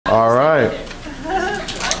All right.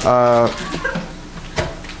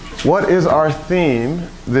 What is our theme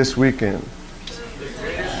this weekend?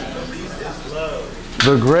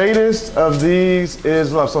 The greatest of these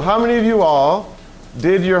is love. So how many of you all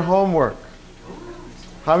did your homework?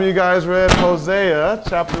 How many of you guys read Hosea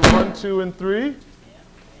chapter 1, 2, and 3?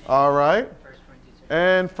 All right.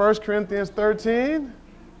 And 1 Corinthians 13?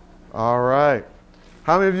 All right.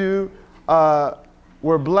 How many of you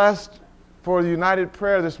were blessed for the united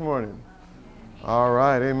prayer this morning? All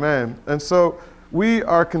right, amen. And so we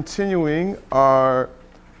are continuing our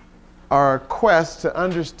quest to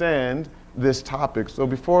understand this topic. So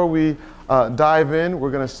before we dive in, we're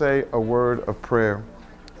going to say a word of prayer.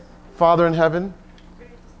 Father in heaven,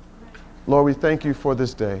 Lord, we thank you for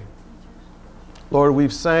this day. Lord,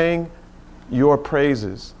 we've sang your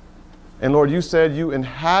praises. And Lord, you said you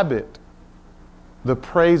inhabit the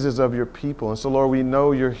praises of your people. And so, Lord, we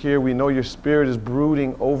know you're here. We know your spirit is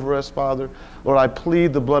brooding over us, Father. Lord, I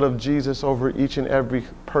plead the blood of Jesus over each and every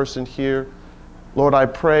person here. Lord, I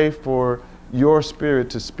pray for your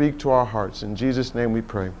spirit to speak to our hearts. In Jesus' name we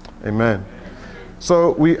pray. Amen.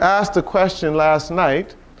 So we asked a question last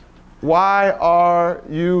night. Why are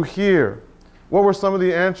you here? What were some of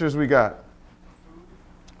the answers we got?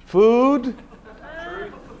 Food,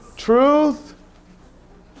 truth,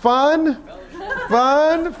 fun,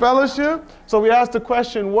 fellowship. So we asked the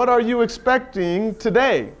question, what are you expecting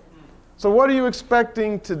today? So what are you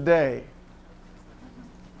expecting today?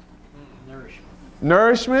 Nourishment.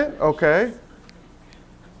 Nourishment, okay.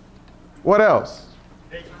 What else?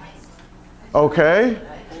 Okay.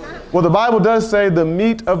 Well, the Bible does say the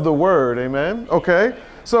meat of the word, amen? Okay.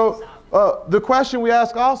 So the question we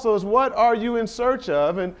ask also is, what are you in search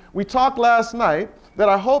of? And we talked last night that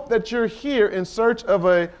I hope that you're here in search of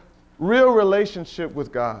a real relationship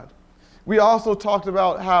with God. We also talked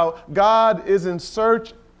about how God is in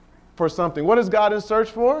search for something. What is God in search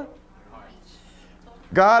for?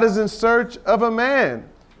 God is in search of a man.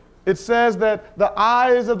 It says that the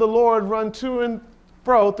eyes of the Lord run to and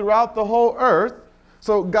fro throughout the whole earth.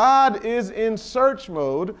 So God is in search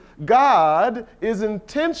mode. God is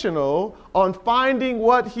intentional on finding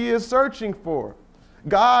what he is searching for.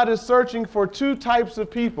 God is searching for two types of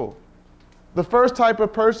people. The first type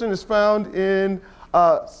of person is found in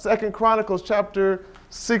 2 Chronicles chapter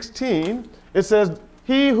 16. It says,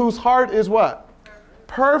 he whose heart is what?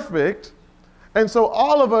 Perfect. And so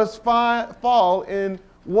all of us fall in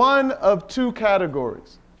one of two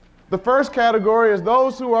categories. The first category is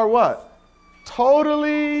those who are what?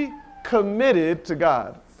 Totally committed to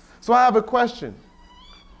God. So I have a question.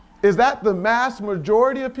 Is that the mass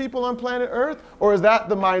majority of people on planet Earth, or is that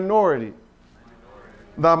the minority?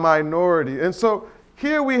 The minority. And so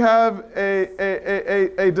here we have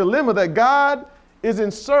a dilemma that God is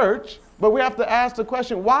in search, but we have to ask the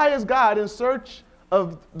question, why is God in search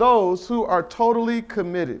of those who are totally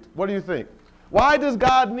committed? What do you think? Why does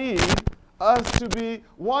God need us to be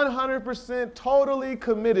 100% totally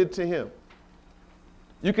committed to him?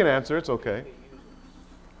 You can answer, it's okay.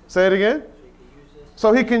 Say it again.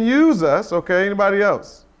 So he can use us, okay? Anybody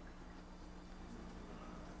else?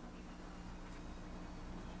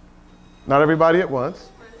 Not everybody at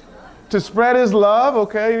once. To spread his love,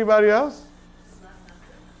 okay? Anybody else?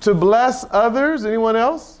 To bless others, anyone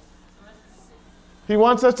else? He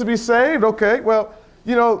wants us to be saved, okay? Well,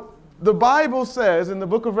 you know, the Bible says in the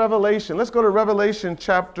book of Revelation, let's go to Revelation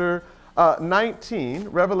chapter 19.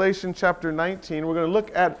 Revelation chapter 19. We're going to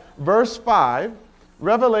look at verse 5.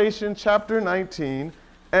 Revelation chapter 19.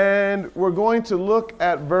 And we're going to look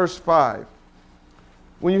at verse 5.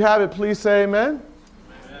 When you have it, please say amen.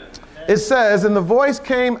 Amen. It says, and the voice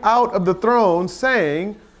came out of the throne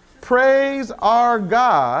saying, praise our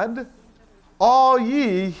God, all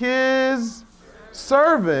ye his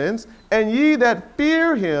servants, and ye that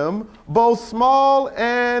fear him, both small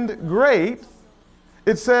and great.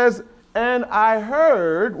 It says, and I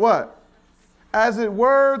heard, what? As it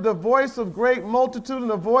were the voice of great multitude and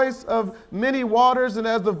the voice of many waters, and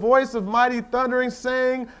as the voice of mighty thundering,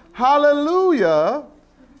 saying, hallelujah,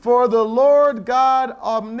 for the Lord God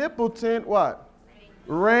omnipotent, what?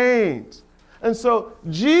 Reigns. And so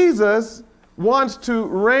Jesus wants to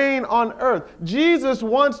reign on earth. Jesus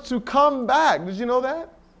wants to come back. Did you know that?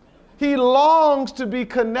 He longs to be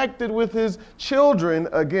connected with his children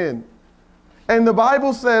again. And the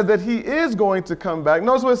Bible says that he is going to come back.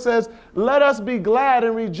 Notice what it says, let us be glad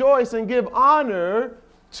and rejoice and give honor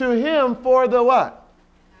to him for the what?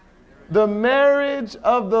 The marriage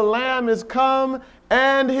of the Lamb is come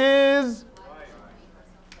and his.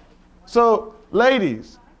 So,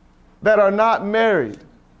 ladies that are not married,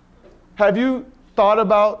 have you thought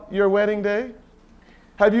about your wedding day?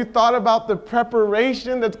 Have you thought about the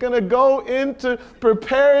preparation that's going to go into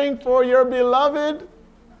preparing for your beloved?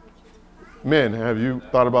 Men, have you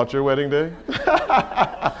thought about your wedding day?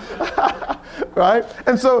 Right?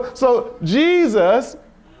 And so Jesus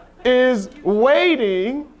is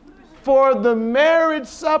waiting for the marriage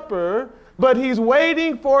supper, but he's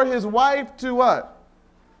waiting for his wife to what?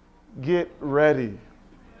 Get ready.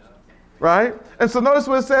 Right? And so notice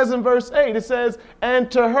what it says in verse 8. It says,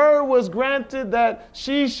 and to her was granted that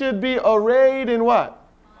she should be arrayed in what?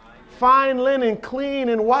 Fine linen, clean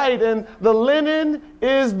and white. And the linen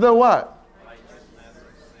is the what?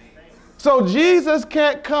 So Jesus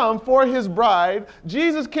can't come for his bride.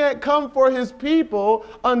 Jesus can't come for his people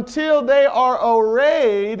until they are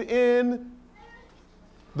arrayed in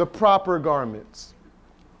the proper garments.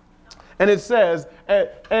 And it says,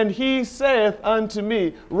 and he saith unto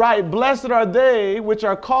me, right, blessed are they which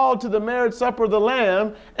are called to the marriage supper of the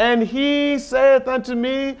Lamb. And he saith unto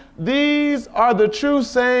me, these are the true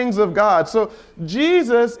sayings of God. So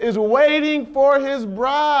Jesus is waiting for his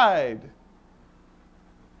bride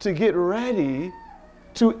to get ready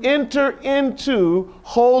to enter into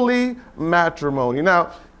holy matrimony.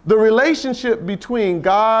 Now, the relationship between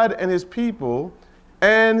God and his people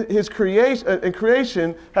and his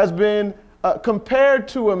creation has been compared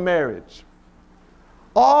to a marriage.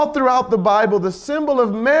 All throughout the Bible, the symbol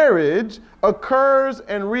of marriage occurs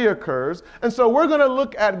and reoccurs. And so we're going to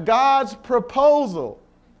look at God's proposal.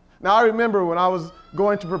 Now, I remember when I was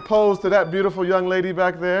going to propose to that beautiful young lady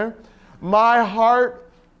back there, my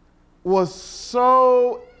heart was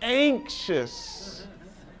so anxious.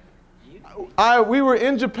 We were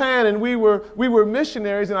in Japan and we were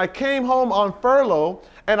missionaries, and I came home on furlough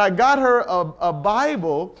and I got her a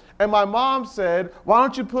Bible, and my mom said, why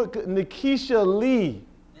don't you put Nikisha Lee?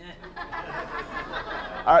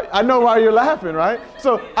 I know why you're laughing, right?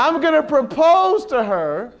 So I'm going to propose to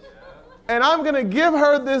her, and I'm going to give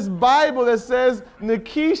her this Bible that says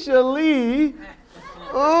Nikisha Lee.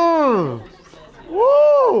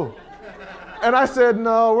 Woo! And I said,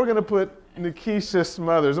 no, we're going to put Nikisha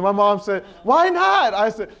Smothers. And my mom said, why not? I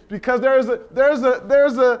said, because there's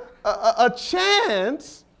a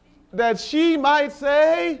chance that she might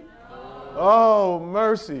say, oh,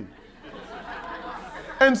 mercy.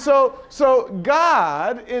 And so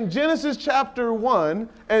God, in Genesis chapter 1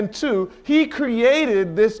 and 2, he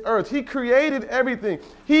created this earth. He created everything.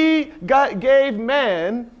 He gave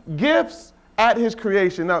man gifts at his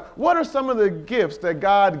creation. Now, what are some of the gifts that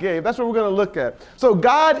God gave? That's what we're going to look at. So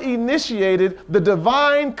God initiated the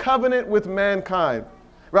divine covenant with mankind,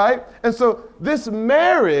 right? And so this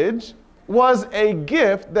marriage was a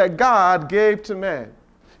gift that God gave to man.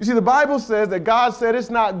 You see, the Bible says that God said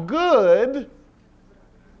it's not good,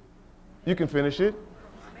 you can finish it,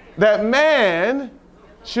 that man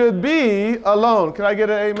should be alone. Can I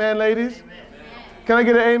get an amen, ladies? Amen. Can I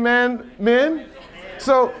get an amen, men?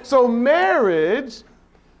 So marriage,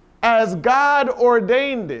 as God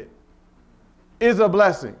ordained it, is a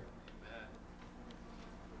blessing.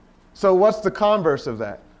 So what's the converse of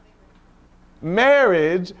that?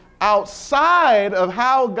 Marriage outside of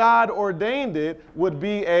how God ordained it would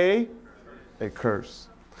be a curse.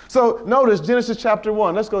 So notice Genesis chapter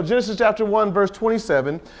 1. Let's go. Genesis chapter 1, verse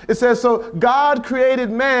 27. It says, so God created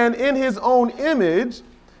man in his own image.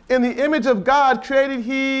 In the image of God created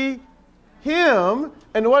he him.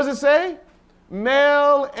 And what does it say?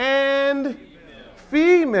 Male and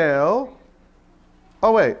female.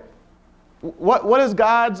 Oh, wait. What is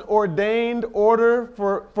God's ordained order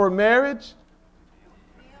for marriage?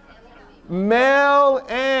 Male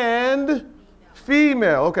and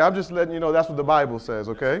female. Okay, I'm just letting you know that's what the Bible says,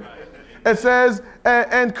 okay? It says,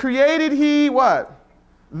 and created he what?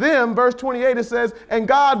 Them, verse 28, it says, and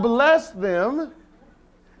God blessed them,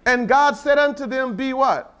 and God said unto them, be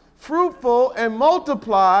what? Fruitful and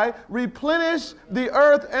multiply, replenish the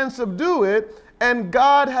earth and subdue it, and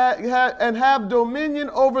God and have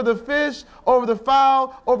dominion over the fish, over the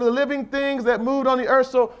fowl, over the living things that moved on the earth.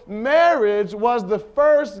 So marriage was the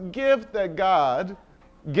first gift that God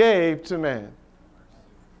gave to man.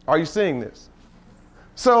 Are you seeing this?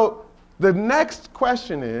 So the next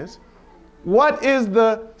question is, what is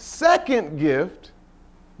the second gift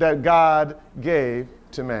that God gave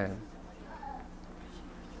to man?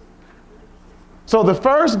 So the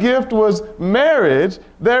first gift was marriage.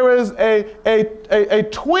 There is a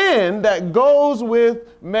twin that goes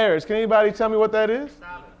with marriage. Can anybody tell me what that is?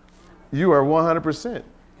 Sabbath. You are 100%.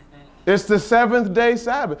 It's the seventh day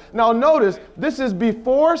Sabbath. Now notice, this is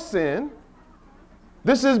before sin.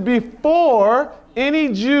 This is before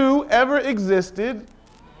any Jew ever existed.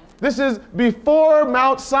 This is before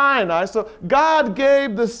Mount Sinai. So God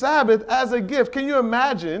gave the Sabbath as a gift. Can you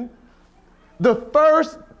imagine the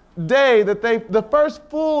first day the first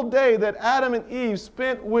full day that Adam and Eve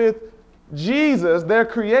spent with Jesus, their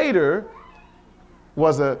creator,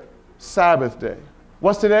 was a Sabbath day.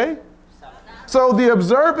 What's today? So the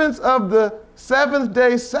observance of the seventh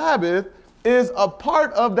day Sabbath is a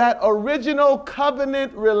part of that original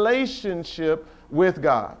covenant relationship with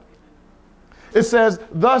God. It says,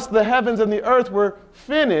 thus the heavens and the earth were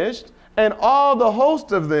finished, and all the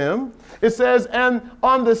host of them. It says, and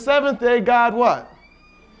on the seventh day, God what?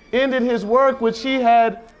 Ended his work which he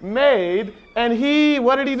had made, and he,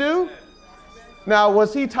 what did he do? Now,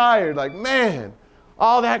 was he tired? Like, man,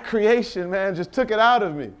 all that creation, man, just took it out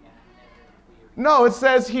of me. No, it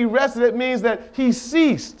says he rested. It means that he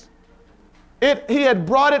ceased. He had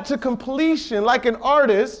brought it to completion like an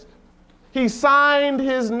artist. He signed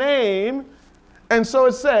his name. And so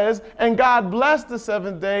it says, and God blessed the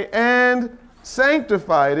seventh day and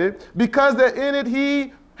sanctified it, because that in it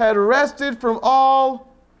he had rested from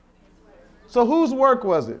all. So whose work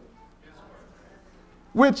was it?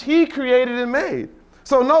 Which he created and made.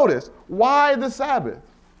 So notice, why the Sabbath?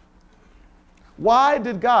 Why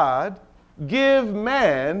did God give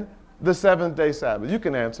man the seventh day Sabbath? You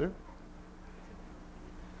can answer.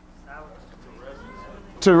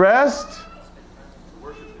 To rest,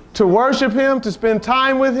 to worship him, to spend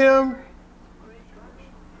time with him,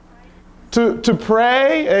 to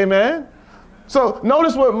pray, amen. So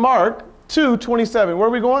notice what Mark 2:27, where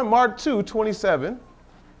are we going? Mark 2:27.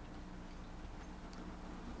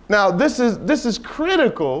 Now this is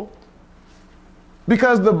critical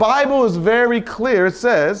because the Bible is very clear. It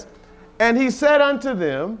says, and he said unto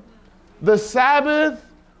them, the Sabbath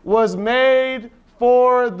was made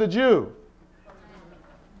for the Jew.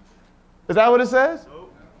 Is that what it says?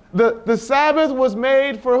 The Sabbath was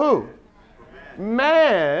made for who?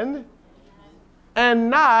 Man, and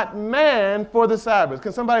not man for the Sabbath.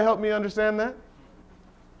 Can somebody help me understand that?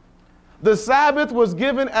 The Sabbath was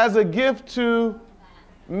given as a gift to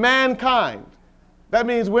mankind. That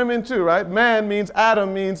means women too, right? Man means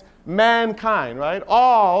Adam, means mankind, right?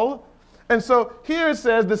 All. And so here it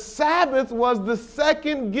says the Sabbath was the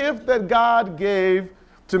second gift that God gave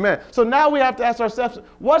to man. So now we have to ask ourselves,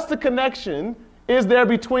 what's the connection is there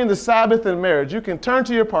between the Sabbath and marriage? You can turn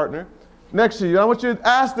to your partner next to you. I want you to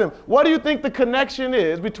ask them, what do you think the connection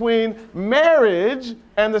is between marriage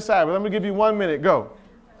and the Sabbath? I'm going to give you 1 minute. Go.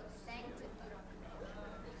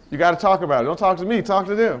 You got to talk about it. Don't talk to me. Talk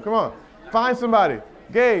to them. Come on. Find somebody.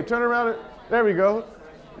 Gabe, turn around. There we go.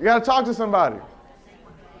 You got to talk to somebody.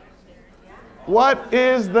 What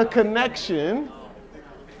is the connection?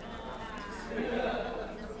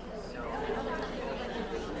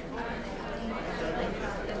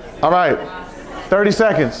 All right, 30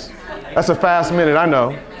 seconds. That's a fast minute, I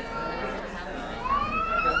know.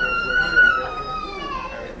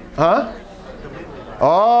 Huh?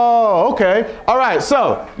 Oh, okay. All right,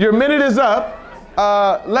 so your minute is up.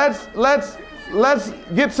 Let's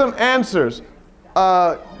get some answers.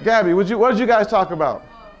 Gabby, what did you guys talk about?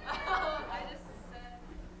 I just said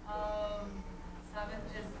Sabbath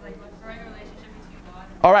is like growing a relationship between God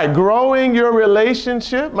and All right, growing your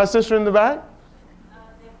relationship. My sister in the back.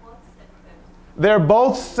 They're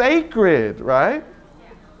both sacred, right?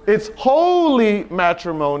 Yeah. It's holy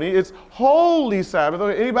matrimony. It's holy Sabbath.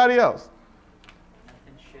 Okay, anybody else?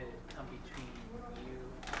 Nothing should come between you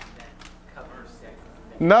and that covenant.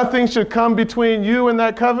 Nothing should come between you and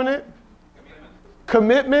that covenant?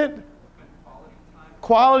 Commitment?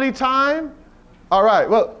 Quality time? All right.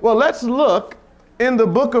 Well, let's look in the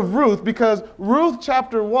book of Ruth, because Ruth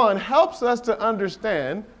chapter 1 helps us to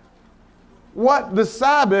understand what the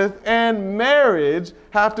Sabbath and marriage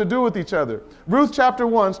have to do with each other. Ruth chapter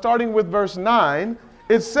 1, starting with verse 9,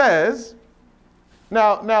 it says,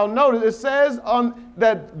 now notice, it says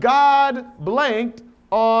that God blanked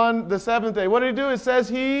on the seventh day. What did he do? It says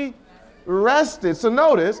he rested. So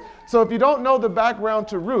notice, so if you don't know the background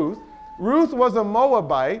to Ruth, Ruth was a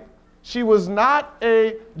Moabite. She was not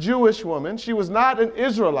a Jewish woman. She was not an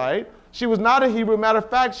Israelite. She was not a Hebrew. Matter of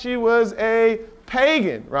fact, she was a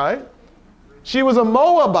pagan, right? She was a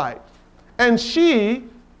Moabite, and she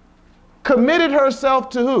committed herself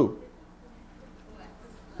to who?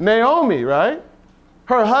 Naomi, right?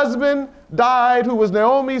 Her husband died, who was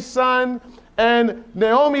Naomi's son, and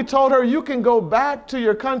Naomi told her, you can go back to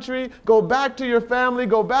your country, go back to your family,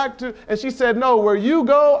 go back to, and she said, no, where you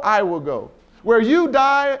go, I will go. Where you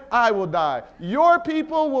die, I will die. Your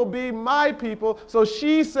people will be my people. So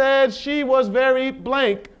she said she was very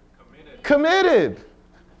blank. Committed.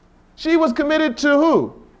 She was committed to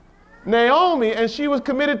who? Naomi, and she was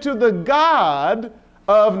committed to the God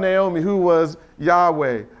of Naomi, who was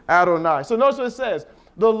Yahweh, Adonai. So notice what it says.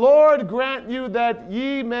 The Lord grant you that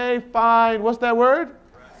ye may find, what's that word?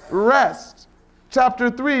 Rest. Chapter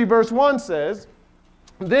 3, verse 1 says,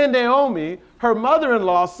 then Naomi, her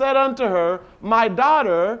mother-in-law, said unto her, my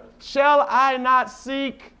daughter, shall I not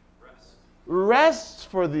seek rest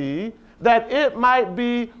for thee, that it might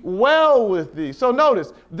be well with thee? So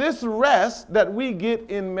notice, this rest that we get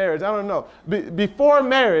in marriage, I don't know. Before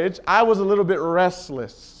marriage, I was a little bit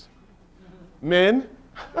restless. Men,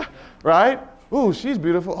 right? Ooh, she's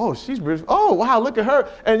beautiful. Oh, she's beautiful. Oh, wow, look at her.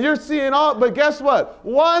 And you're seeing all, but guess what?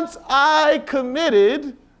 Once I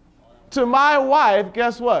committed to my wife,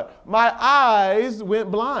 guess what? My eyes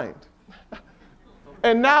went blind.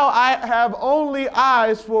 And now I have only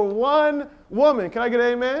eyes for one woman. Can I get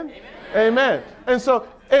an amen? Amen. Amen. And so,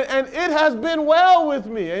 and it has been well with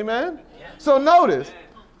me. Amen. So notice,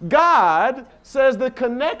 God says the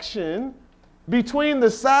connection between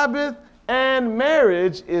the Sabbath and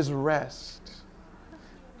marriage is rest.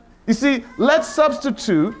 You see, let's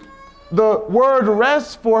substitute the word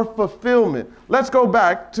rest for fulfillment. Let's go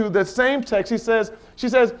back to the same text. She says,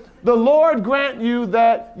 the Lord grant you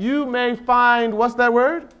that you may find, what's that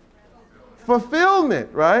word?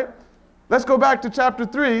 Fulfillment, right? Let's go back to chapter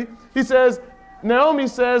 3. He says, Naomi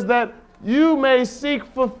says that you may seek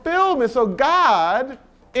fulfillment. So God,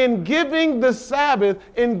 in giving the Sabbath,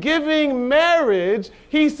 in giving marriage,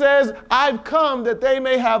 he says, I've come that they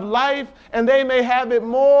may have life and they may have it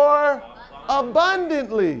more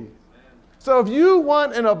abundantly. So if you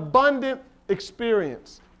want an abundant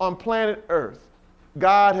experience on planet Earth,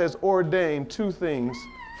 God has ordained two things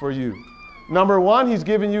for you. Number one, he's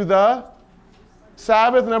given you the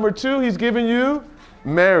Sabbath. Number two, he's given you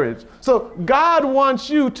marriage. So God wants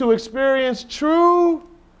you to experience true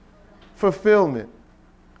fulfillment.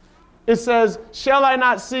 It says, shall I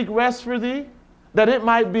not seek rest for thee, that it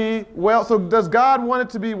might be well? So does God want it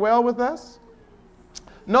to be well with us?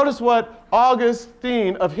 Notice what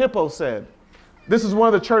Augustine of Hippo said. This is one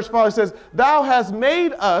of the church fathers. He says, thou hast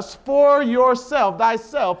made us for yourself,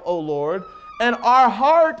 thyself, O Lord, and our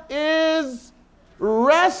heart is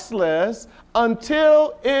restless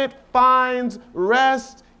until it finds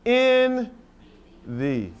rest in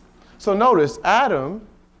thee. So notice, Adam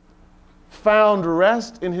found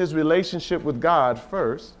rest in his relationship with God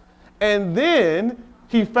first, and then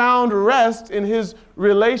he found rest in his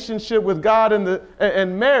relationship with God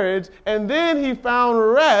and marriage, and then he found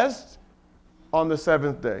rest on the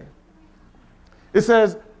seventh day. It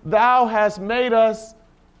says, thou hast made us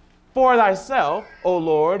for thyself, O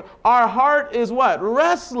Lord. Our heart is what?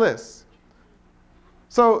 Restless.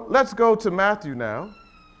 So let's go to Matthew now.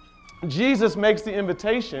 Jesus makes the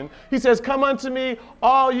invitation. He says, come unto me,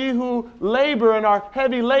 all ye who labor and are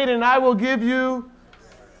heavy laden, and I will give you,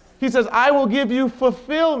 he says, I will give you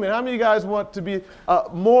fulfillment. How many of you guys want to be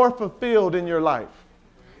more fulfilled in your life?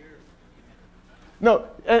 No,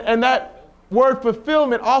 and that word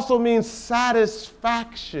fulfillment also means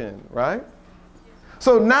satisfaction, right?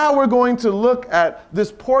 So now we're going to look at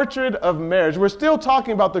this portrait of marriage. We're still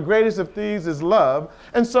talking about the greatest of these is love.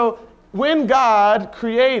 And so when God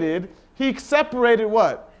created, he separated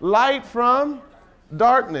what? Light from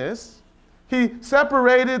darkness. He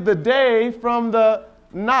separated the day from the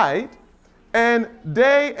night. And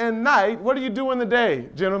day and night, what do you do in the day,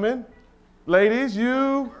 gentlemen? Ladies,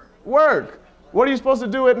 you work. What are you supposed to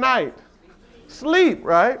do at night? Sleep,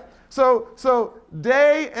 right? So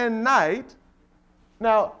day and night.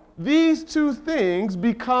 Now, these two things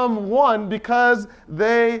become one because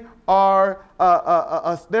they are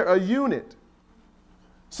they're a unit.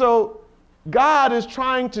 So God is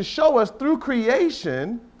trying to show us through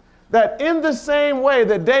creation that in the same way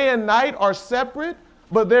that day and night are separate,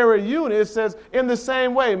 but they're a unit. It says in the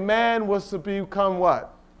same way man was to become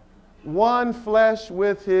what? One flesh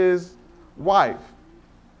with his wife.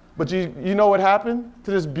 But you know what happened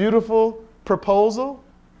to this beautiful proposal?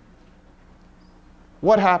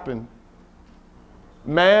 What happened?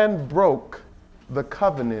 Man broke the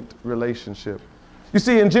covenant relationship. You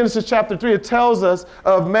see, in Genesis chapter 3, it tells us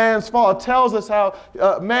of man's fall. It tells us how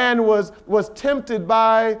man was tempted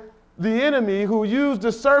by the enemy who used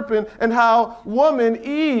the serpent, and how woman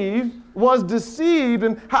Eve was deceived,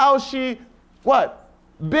 and how she, what?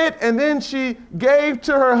 Bit, and then she gave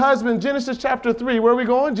to her husband. Genesis chapter 3. Where are we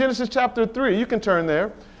going? Genesis chapter 3. You can turn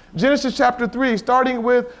there. Genesis chapter 3, starting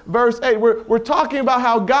with verse 8. We're talking about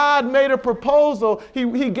how God made a proposal.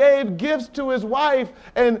 He gave gifts to his wife,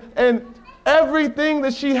 and everything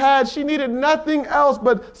that she had, she needed nothing else,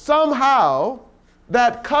 but somehow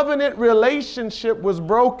that covenant relationship was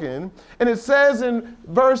broken. And it says in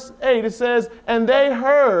verse 8, it says, and they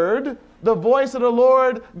heard the voice of the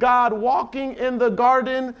Lord God walking in the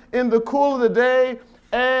garden in the cool of the day.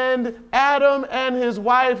 And Adam and his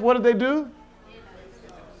wife, what did they do?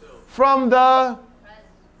 From the...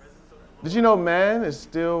 Did you know man is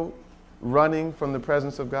still running from the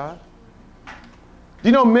presence of God? Do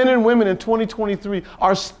you know men and women in 2023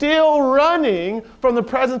 are still running from the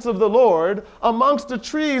presence of the Lord amongst the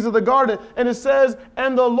trees of the garden? And it says,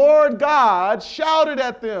 and the Lord God shouted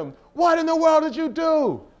at them, what in the world did you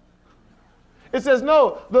do? It says,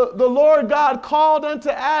 no, the Lord God called unto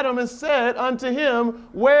Adam and said unto him,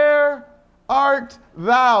 where art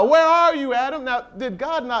thou? Where are you, Adam? Now, did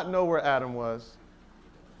God not know where Adam was?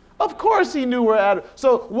 Of course he knew where Adam.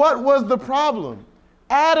 So what was the problem?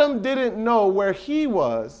 Adam didn't know where he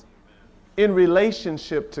was in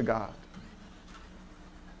relationship to God.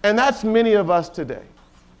 And that's many of us today.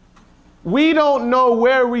 We don't know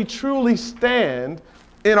where we truly stand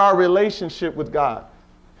in our relationship with God.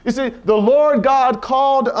 You see, the Lord God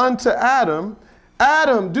called unto Adam,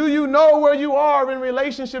 Adam, do you know where you are in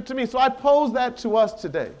relationship to me? So I pose that to us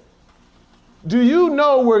today. Do you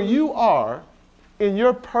know where you are in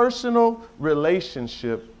your personal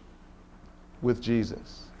relationship with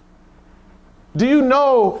Jesus? Do you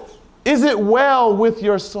know, is it well with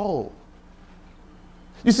your soul?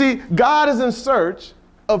 You see, God is in search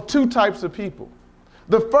of two types of people.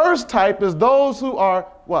 The first type is those who are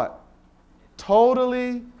what?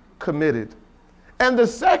 Totally committed. And the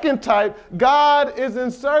second type, God is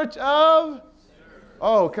in search of,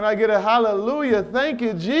 oh, can I get a hallelujah? Thank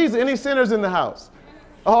you, Jesus. Any sinners in the house?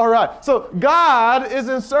 All right. So God is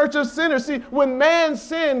in search of sinners. See, when man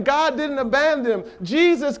sinned, God didn't abandon them.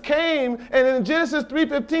 Jesus came, and in Genesis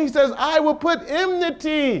 3:15, he says, I will put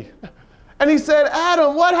enmity. And he said,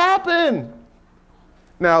 Adam, what happened?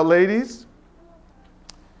 Now, ladies,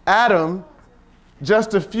 Adam,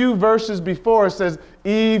 just a few verses before, says,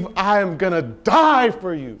 Eve, I am going to die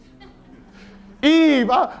for you.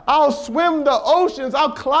 Eve, I'll swim the oceans.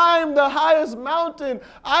 I'll climb the highest mountain.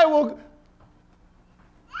 I will...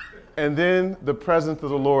 And then the presence of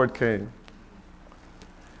the Lord came.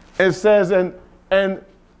 It says, and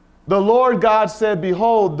the Lord God said,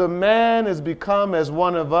 behold, the man is become as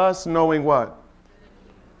one of us, knowing what?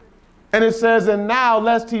 And it says, and now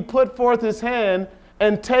lest he put forth his hand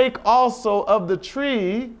and take also of the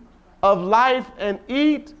tree of life and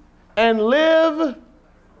eat and live.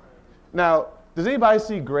 Now, does anybody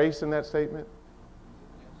see grace in that statement?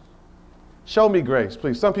 Show me grace,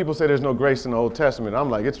 please. Some people say there's no grace in the Old Testament. I'm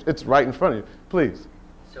like, it's right in front of you. Please.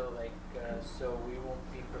 So so we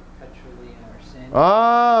won't be perpetually in our sin.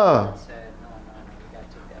 Ah. God said, no, we got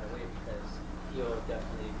to take that away because he'll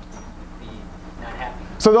definitely be not happy.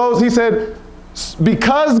 So those, he said,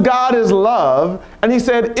 because God is love, and he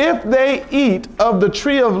said, if they eat of the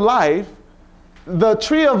tree of life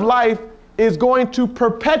is going to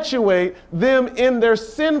perpetuate them in their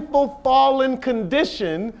sinful, fallen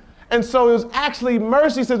condition. And so it was actually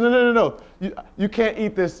mercy. He says, no. You can't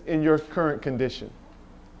eat this in your current condition.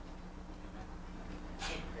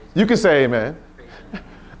 You can say amen.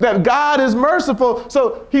 That God is merciful.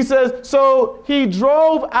 So he says, so he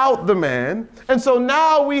drove out the man. And so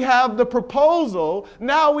now we have the proposal.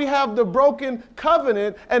 Now we have the broken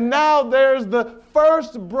covenant. And now there's the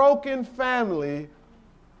first broken family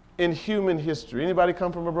in human history. Anybody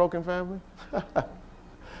come from a broken family?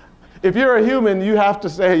 If you're a human, you have to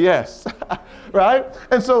say yes, right?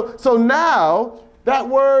 And so now that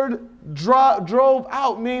word drove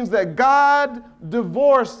out means that God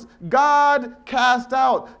divorced, God cast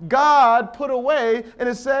out, God put away, and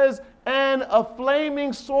it says, and a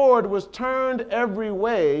flaming sword was turned every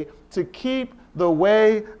way to keep the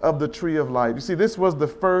way of the tree of life. You see, this was the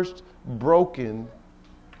first broken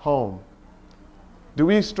home. Do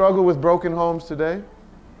we struggle with broken homes today?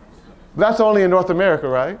 That's only in North America,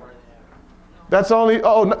 right? That's only,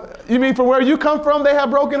 oh, no, you mean from where you come from, they have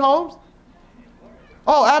broken homes?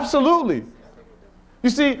 Oh, absolutely. You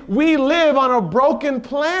see, we live on a broken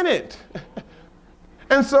planet.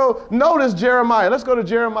 And so notice Jeremiah. Let's go to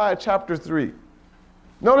Jeremiah chapter 3.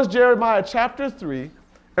 Notice Jeremiah chapter 3,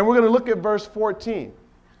 and we're going to look at verse 14.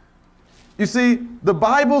 You see, the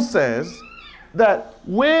Bible says that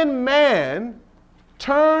when man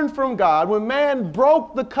turned from God, when man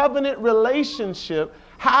broke the covenant relationship,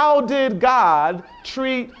 how did God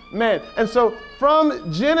treat man? And so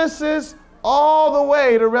from Genesis all the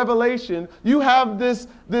way to Revelation, you have this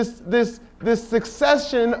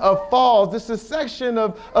succession of falls, this succession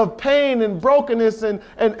of pain and brokenness.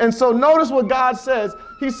 And so notice what God says.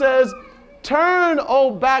 He says, Turn,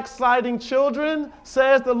 O backsliding children,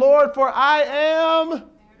 says the Lord, for I am.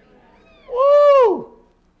 Woo!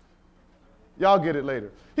 Y'all get it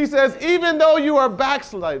later. He says, even though you are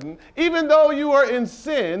backsliding, even though you are in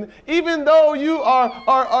sin, even though you are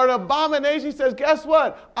an abomination, he says, guess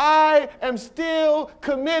what? I am still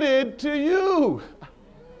committed to you.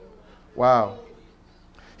 Wow.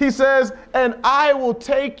 He says, and I will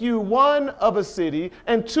take you one of a city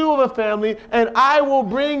and two of a family, and I will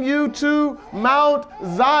bring you to Mount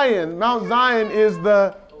Zion. Mount Zion is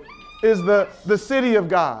the city of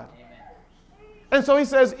God. And so he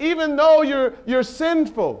says, even though you're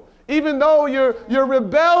sinful, even though you're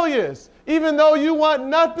rebellious, even though you want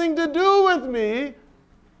nothing to do with me,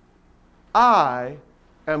 I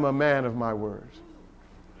am a man of my word.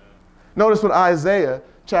 Notice what Isaiah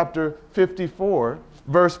chapter 54,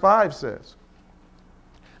 verse 5 says.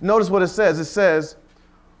 Notice what it says. It says,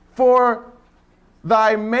 for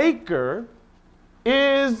thy maker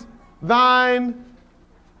is thine,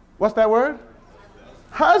 what's that word?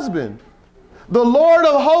 Husband. The Lord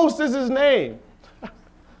of hosts is his name.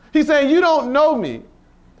 He's saying, you don't know me.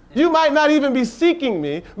 You might not even be seeking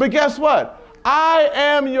me, but guess what? I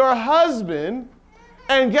am your husband,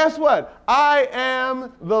 and guess what? I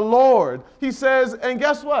am the Lord. He says, and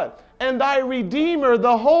guess what? And thy Redeemer,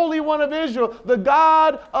 the Holy One of Israel, the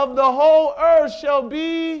God of the whole earth shall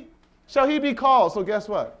he be called. So guess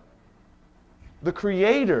what? The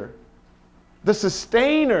Creator, the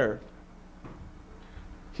Sustainer.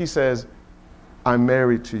 He says, I'm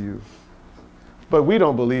married to you. But we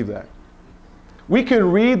don't believe that. We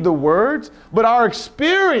can read the words, but our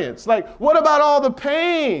experience, like, what about all the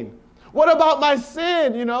pain? What about my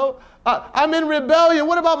sin, you know? I'm in rebellion.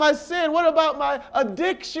 What about my sin? What about my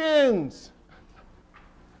addictions?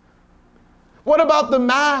 What about the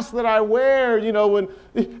mask that I wear, you know,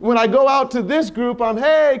 when I go out to this group, I'm,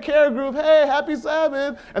 hey, care group, hey, happy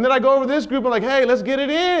Sabbath. And then I go over to this group, I'm like, hey, let's get it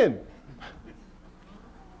in.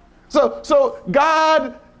 So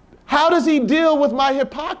God, how does he deal with my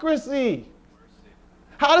hypocrisy?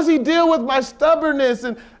 How does he deal with my stubbornness?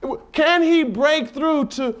 And can he break through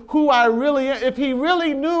to who I really am? If he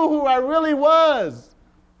really knew who I really was,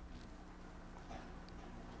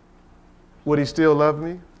 would he still love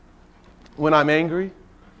me when I'm angry?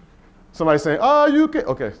 Somebody saying, oh, you can.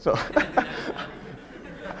 Okay, so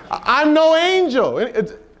I'm no angel.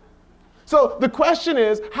 So the question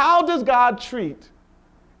is, how does God treat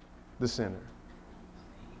the sinner?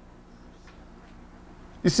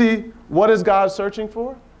 You see, what is God searching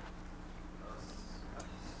for?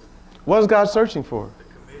 What is God searching for?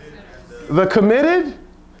 The committed,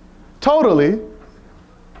 totally,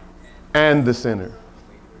 and the sinner.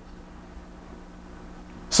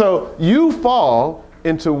 So you fall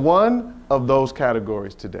into one of those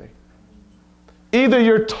categories today. Either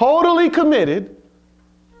you're totally committed,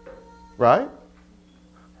 right?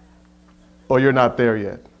 Or you're not there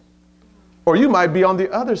yet. Or you might be on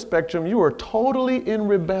the other spectrum. You are totally in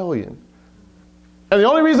rebellion. And the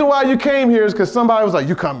only reason why you came here is because somebody was like,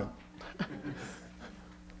 you coming.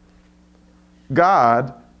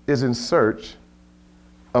 God is in search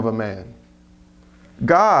of a man.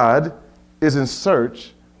 God is in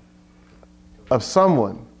search of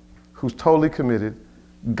someone who's totally committed.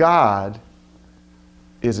 God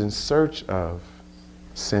is in search of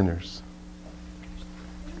sinners.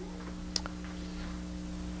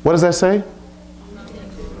 What does that say?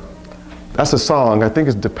 That's a song. I think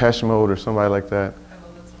it's Depeche Mode or somebody like that.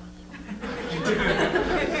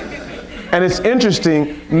 And it's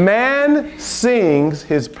interesting. Man sings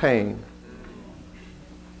his pain.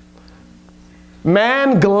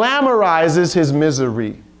 Man glamorizes his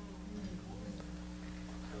misery.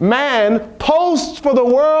 Man posts for the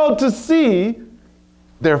world to see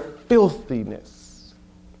their filthiness.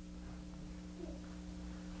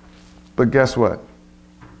 But guess what?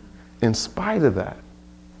 In spite of that,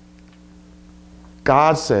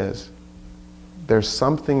 God says, there's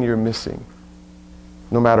something you're missing.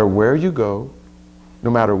 No matter where you go, no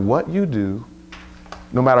matter what you do,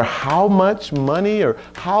 no matter how much money or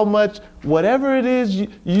how much, whatever it is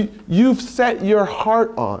you've set your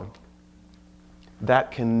heart on,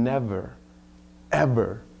 that can never,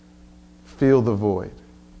 ever fill the void.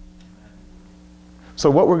 So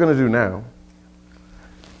what we're going to do now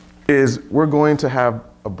is we're going to have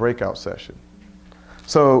a breakout session.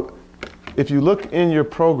 So if you look in your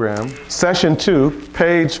program, session 2,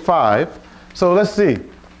 page 5. So let's see.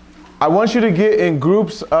 I want you to get in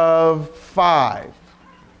groups of 5.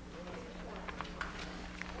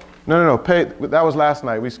 No. That was last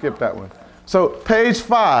night. We skipped that one. So page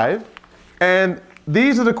 5, and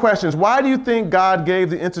these are the questions. Why do you think God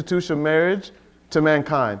gave the institution of marriage to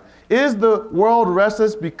mankind? Is the world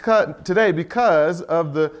restless today because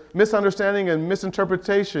of the misunderstanding and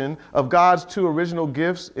misinterpretation of God's two original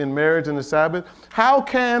gifts in marriage and the Sabbath? How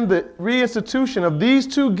can the reinstitution of these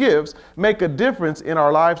two gifts make a difference in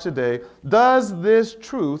our lives today? Does this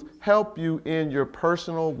truth help you in your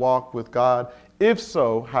personal walk with God? If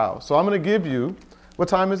so, how? So I'm going to give you, what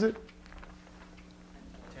time is it?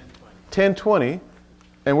 10:20.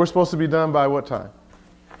 And we're supposed to be done by what time?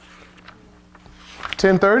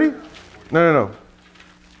 10:30? No.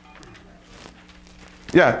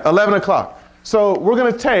 Yeah, 11 o'clock. So we're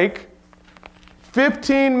going to take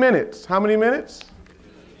 15 minutes. How many minutes?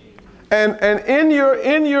 And in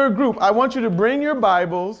your group, I want you to bring your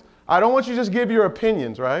Bibles. I don't want you to just give your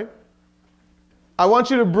opinions, right? I want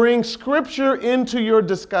you to bring Scripture into your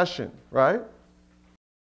discussion, right?